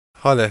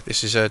Hi there,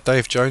 this is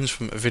Dave Jones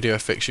from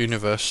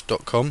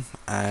VideoEffectsUniverse.com,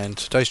 and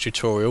today's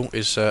tutorial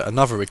is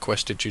another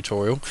requested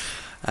tutorial,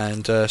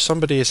 and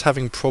somebody is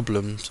having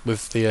problems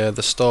with the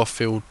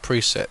starfield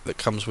preset that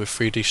comes with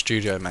 3D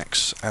Studio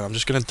Max, and I'm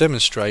just going to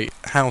demonstrate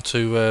how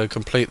to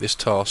complete this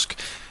task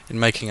in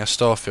making a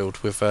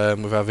starfield with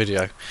our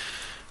video.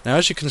 Now,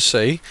 as you can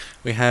see,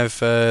 we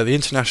have the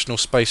International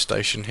Space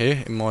Station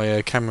here in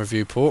my camera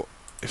viewport.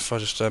 If I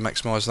just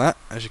maximise that,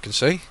 as you can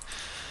see,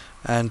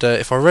 and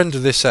if I render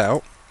this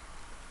out,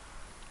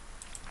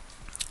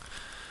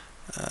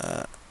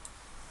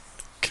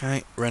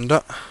 okay,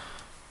 render,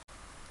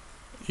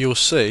 you'll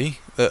see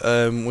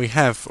that we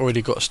have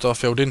already got a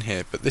starfield in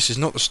here, but this is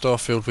not the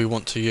starfield we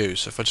want to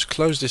use. So if I just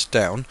close this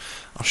down,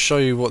 I'll show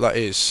you what that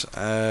is.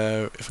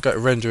 If I go to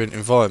render in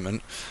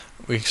environment,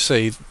 we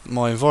see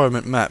my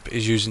environment map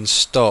is using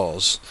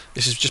stars.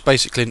 This is just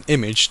basically an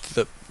image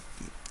that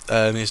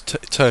is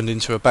turned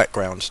into a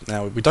background.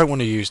 Now, we don't want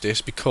to use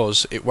this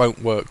because it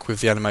won't work with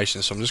the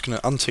animation, so I'm just going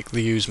to untick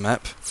the use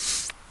map.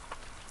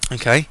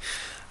 Okay,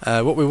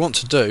 what we want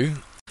to do,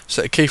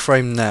 set a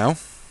keyframe now,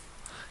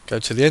 go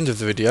to the end of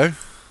the video,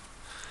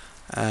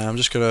 and I'm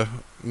just going to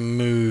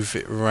move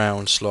it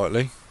around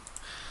slightly.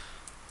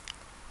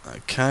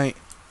 Okay,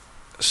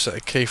 set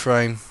a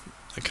keyframe.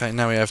 Okay,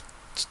 now we have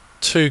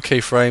two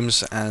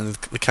keyframes and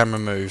the camera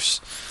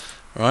moves.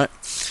 Right,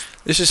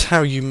 this is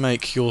how you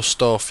make your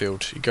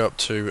starfield. You go up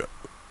to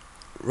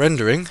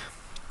rendering,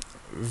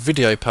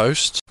 video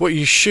post. What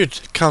you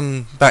should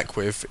come back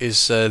with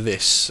is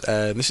this.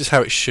 This is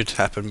how it should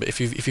happen. But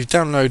if you've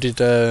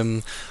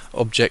downloaded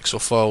objects or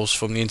files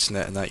from the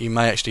internet and that, you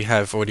may actually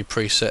have already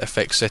preset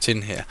effects set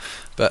in here.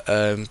 But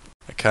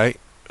okay,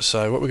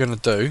 so what we're going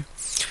to do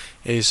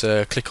is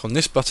click on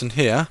this button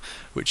here,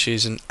 which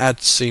is an add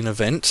scene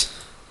event.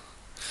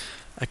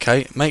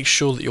 Okay, make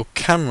sure that your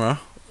camera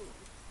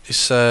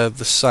is the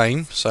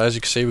same. So as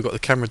you can see, we've got the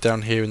camera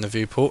down here in the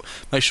viewport.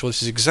 Make sure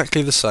this is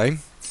exactly the same.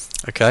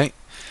 Okay,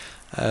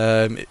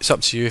 it's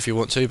up to you if you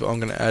want to, but I'm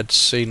going to add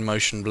scene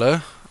motion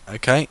blur.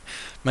 Okay,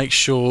 make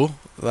sure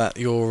that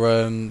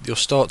your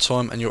start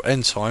time and your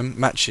end time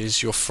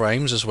matches your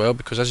frames as well,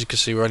 because as you can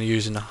see, we're only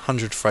using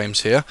 100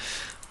 frames here.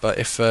 But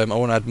if I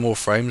want to add more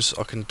frames,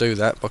 I can do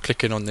that by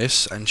clicking on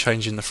this and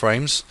changing the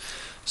frames.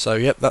 So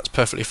yep, that's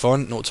perfectly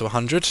fine, 0 to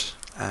 100,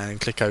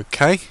 and click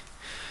OK.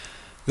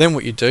 Then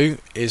what you do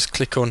is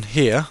click on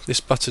here,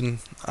 this button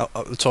up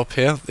the top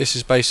here. This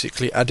is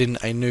basically adding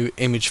a new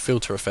image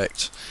filter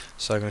effect.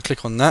 So I'm going to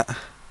click on that,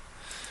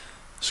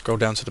 scroll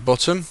down to the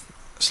bottom,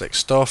 select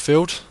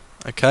starfield.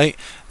 Okay,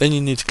 then you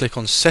need to click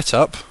on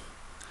setup.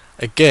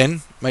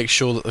 Again, make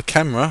sure that the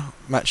camera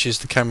matches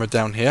the camera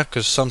down here,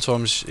 because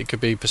sometimes it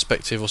could be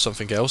perspective or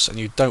something else and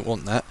you don't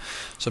want that.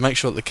 So make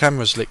sure that the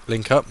cameras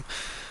link up.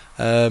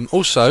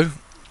 Also,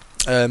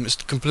 it's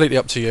completely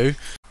up to you,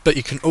 but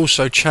you can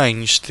also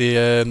change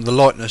the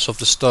lightness of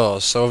the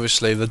stars. So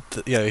obviously,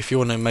 if you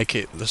want to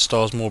make the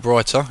stars more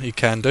brighter, you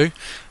can do.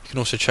 You can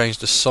also change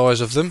the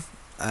size of them,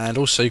 and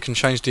also you can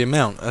change the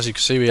amount. As you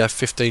can see, we have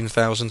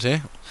 15,000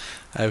 here.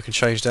 We can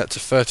change that to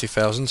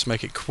 30,000 to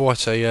make it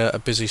quite a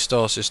busy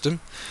star system.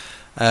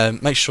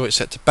 Make sure it's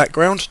set to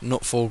background,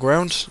 not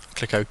foreground.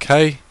 Click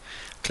OK.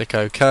 Click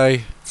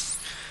OK.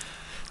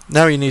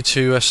 Now you need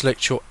to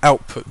select your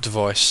output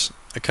device.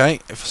 Okay,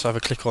 if I have a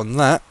click on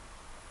that.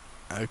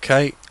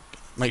 Okay,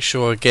 make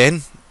sure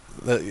again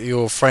that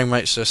your frame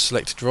rates are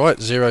selected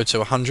right, 0 to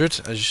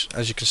 100,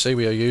 as you can see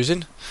we are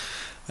using.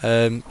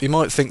 You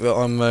might think that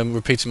I'm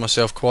repeating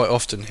myself quite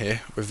often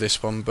here with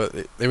this one,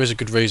 but there is a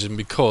good reason,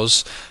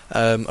 because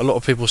a lot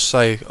of people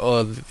say,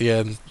 oh,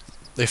 the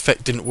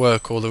effect didn't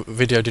work or the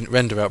video didn't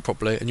render out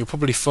properly, and you'll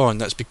probably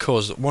find that's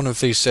because one of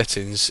these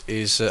settings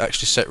is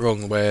actually set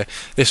wrong, where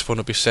this one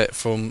will be set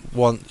from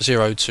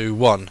 0 to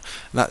 1, and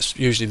that's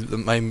usually the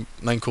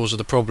main cause of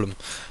the problem.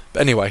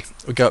 But anyway,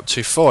 we go up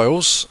to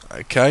files,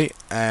 okay,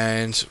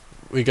 and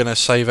we're going to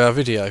save our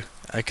video.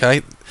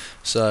 Okay,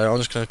 so I'm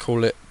just going to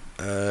call it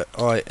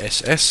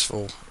ISS,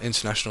 or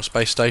International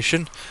Space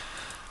Station.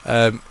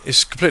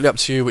 It's completely up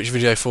to you which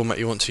video format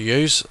you want to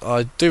use.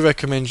 I do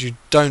recommend you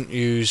don't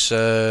use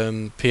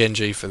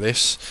PNG for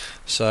this,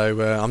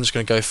 so I'm just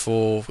going to go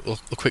for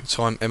the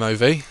QuickTime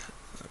MOV.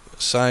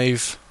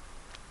 Save.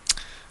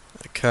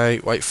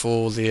 Okay, wait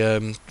for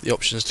the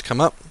options to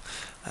come up.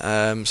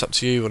 It's up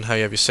to you on how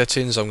you have your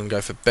settings. I'm going to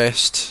go for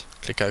best.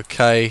 Click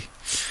OK.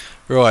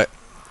 Right,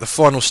 the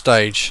final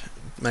stage.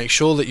 Make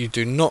sure that you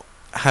do not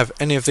have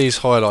any of these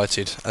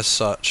highlighted as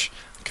such.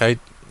 Okay,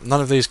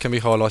 none of these can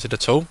be highlighted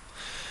at all.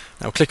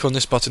 Now click on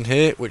this button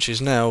here, which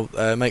is now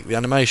make the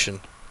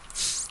animation.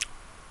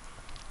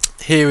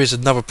 Here is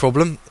another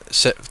problem,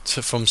 set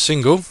from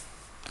single,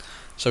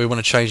 so we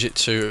want to change it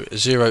to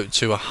 0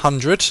 to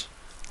 100.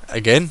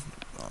 Again,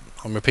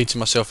 I'm repeating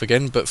myself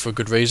again, but for a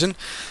good reason.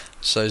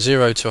 So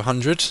 0 to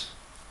 100.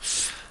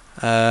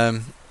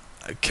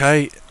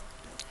 Okay,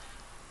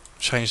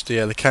 change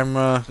the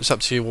camera. It's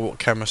up to you what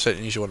camera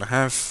settings you want to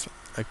have.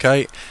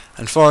 Okay,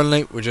 and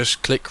finally we'll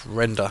just click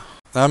render.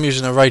 Now I'm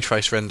using a ray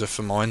trace render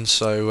for mine,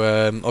 so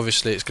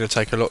obviously it's going to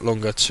take a lot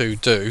longer to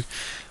do,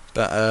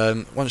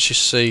 But once you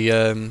see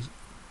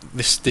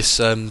this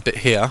bit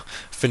here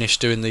finish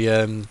doing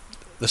the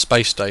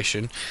space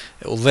station,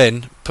 it will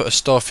then put a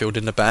starfield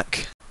in the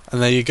back,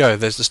 and there you go,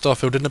 there's the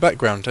starfield in the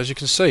background, as you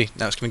can see.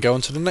 Now it's going to go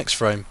on to the next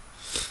frame,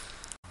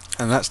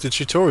 and that's the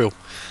tutorial.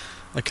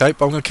 Okay,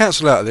 but I'm going to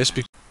cancel out of this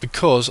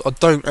because I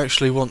don't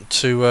actually want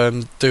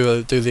to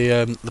do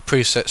the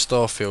preset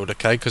starfield,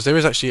 okay, because there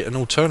is actually an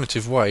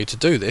alternative way to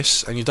do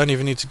this, and you don't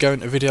even need to go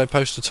into video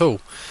post at all.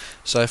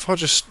 So if I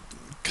just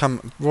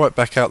come right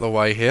back out the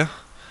way here,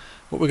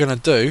 what we're going to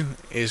do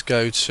is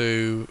go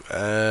to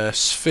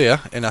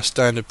sphere in our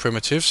standard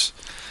primitives,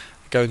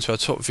 go into our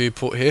top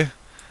viewport here,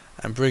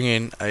 and bring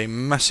in a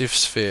massive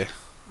sphere.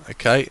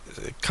 Okay,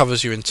 it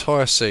covers your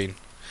entire scene.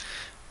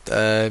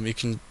 You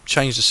can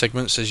change the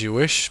segments as you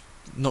wish,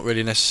 not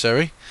really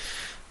necessary.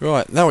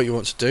 Right, now what you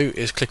want to do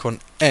is click on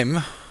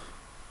M.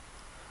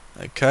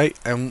 Okay,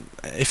 and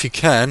if you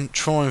can,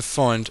 try and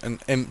find an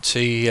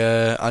empty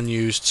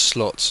unused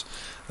slot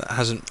that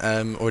hasn't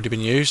already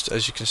been used.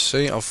 As you can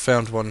see, I've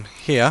found one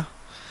here.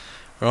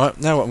 Right,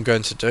 now what I'm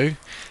going to do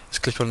is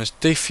click on this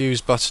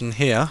defuse button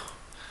here,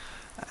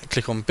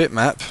 click on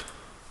bitmap,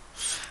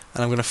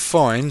 and I'm going to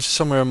find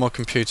somewhere on my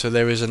computer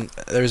there is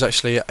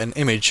actually an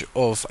image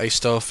of a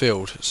star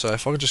field. So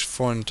if I could just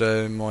find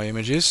my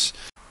images,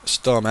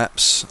 star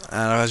maps,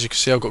 and as you can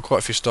see I've got quite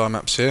a few star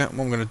maps here.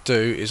 What I'm going to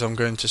do is I'm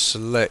going to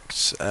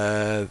select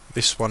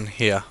this one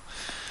here,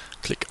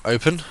 click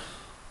open.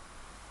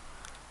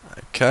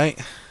 Okay,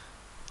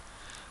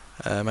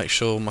 make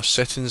sure my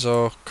settings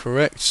are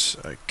correct.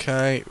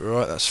 Okay,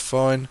 right, that's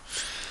fine.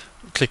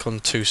 Click on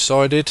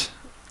two-sided,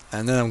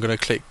 and then I'm going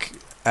to click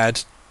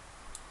add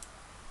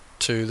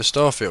to the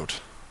starfield.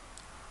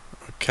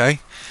 Okay,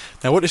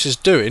 now what this is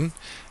doing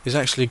is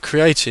actually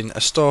creating a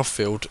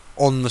starfield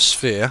on the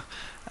sphere,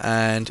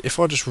 and if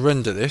I just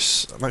render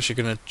this, I'm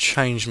actually going to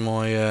change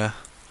my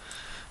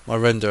my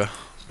render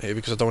here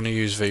because I don't want to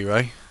use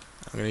V-Ray.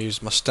 I'm going to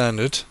use my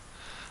standard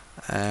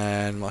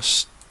and my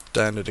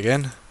standard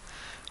again,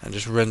 and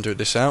just render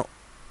this out.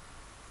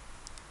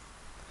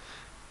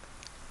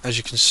 As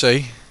you can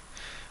see,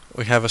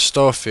 we have a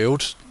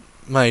starfield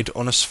made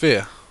on a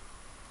sphere.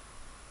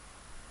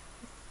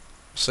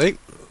 See?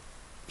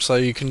 So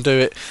you can do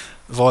it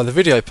via the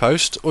video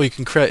post, or you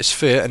can create a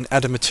sphere and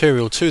add a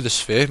material to the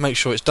sphere. Make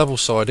sure it's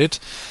double-sided,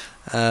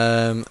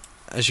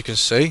 as you can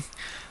see,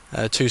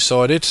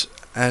 two-sided,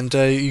 and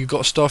you've got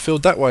a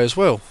starfield that way as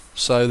well.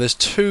 So there's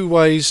two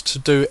ways to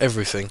do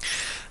everything.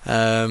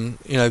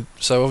 You know,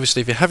 so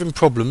obviously if you're having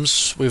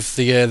problems with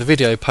the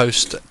video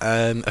post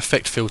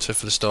effect filter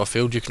for the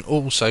starfield, you can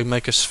also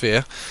make a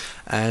sphere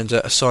and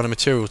assign a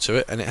material to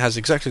it, and it has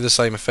exactly the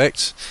same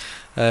effect.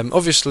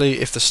 Obviously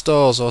if the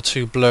stars are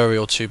too blurry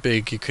or too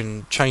big, you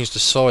can change the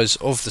size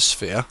of the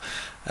sphere.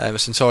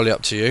 It's entirely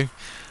up to you.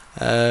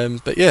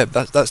 But yeah,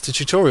 that's the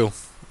tutorial.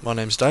 My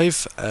name's Dave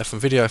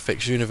from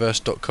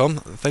VideoEffectsUniverse.com.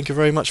 Thank you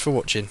very much for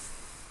watching.